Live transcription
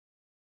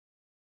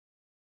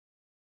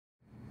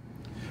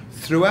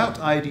Throughout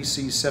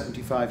IADC's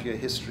 75-year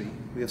history,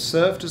 we have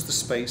served as the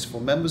space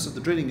for members of the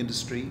drilling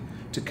industry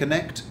to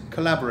connect,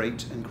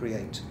 collaborate and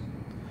create.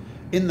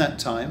 In that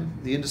time,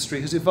 the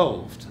industry has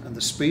evolved and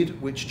the speed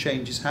at which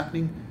change is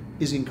happening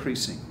is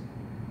increasing.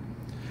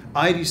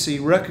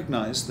 IADC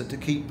recognised that to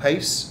keep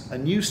pace, a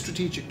new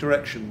strategic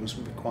direction was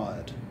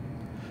required.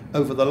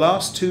 Over the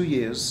last 2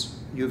 years,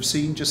 you have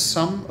seen just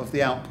some of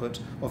the output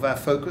of our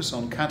focus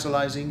on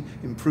catalysing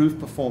improved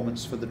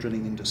performance for the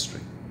drilling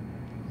industry.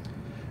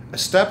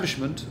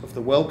 Establishment of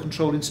the Well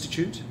Control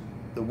Institute,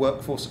 the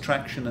Workforce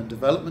Attraction and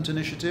Development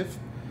Initiative,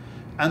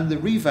 and the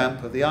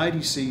revamp of the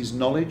IADC's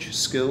Knowledge,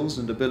 Skills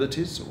and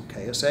Abilities, or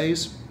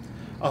KSAs,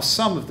 are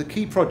some of the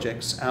key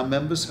projects our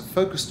members have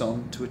focused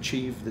on to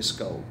achieve this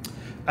goal.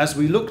 As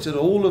we looked at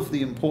all of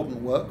the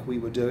important work we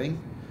were doing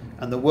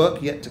and the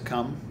work yet to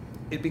come,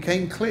 it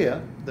became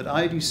clear that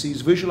IADC's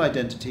visual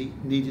identity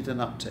needed an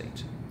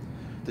update.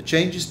 The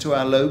changes to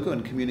our logo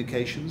and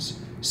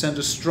communications send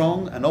a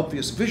strong and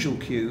obvious visual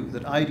cue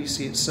that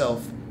IADC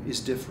itself is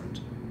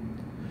different.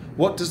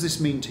 What does this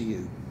mean to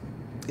you?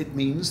 It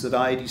means that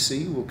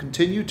IADC will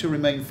continue to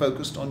remain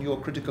focused on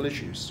your critical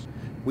issues.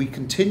 We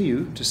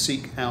continue to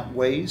seek out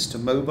ways to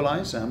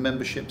mobilise our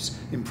membership's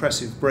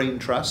impressive brain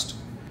trust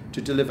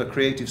to deliver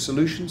creative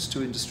solutions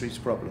to industry's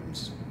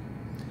problems.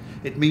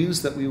 It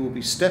means that we will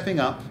be stepping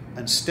up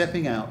and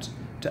stepping out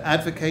to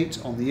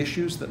advocate on the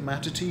issues that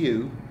matter to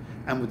you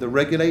and with the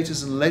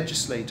regulators and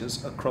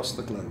legislators across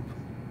the globe.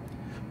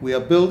 We are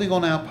building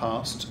on our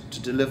past to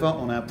deliver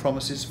on our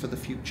promises for the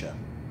future.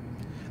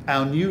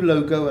 Our new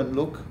logo and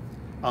look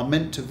are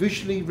meant to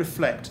visually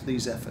reflect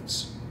these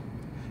efforts.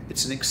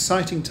 It's an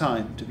exciting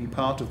time to be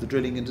part of the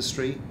drilling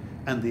industry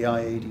and the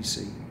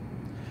IADC.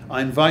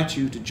 I invite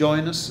you to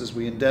join us as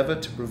we endeavour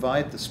to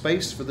provide the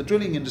space for the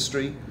drilling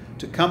industry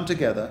to come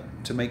together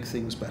to make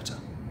things better.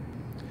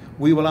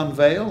 We will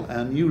unveil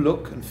our new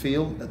look and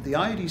feel at the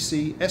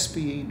IADC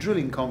SPE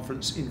Drilling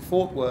Conference in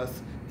Fort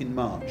Worth in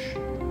March.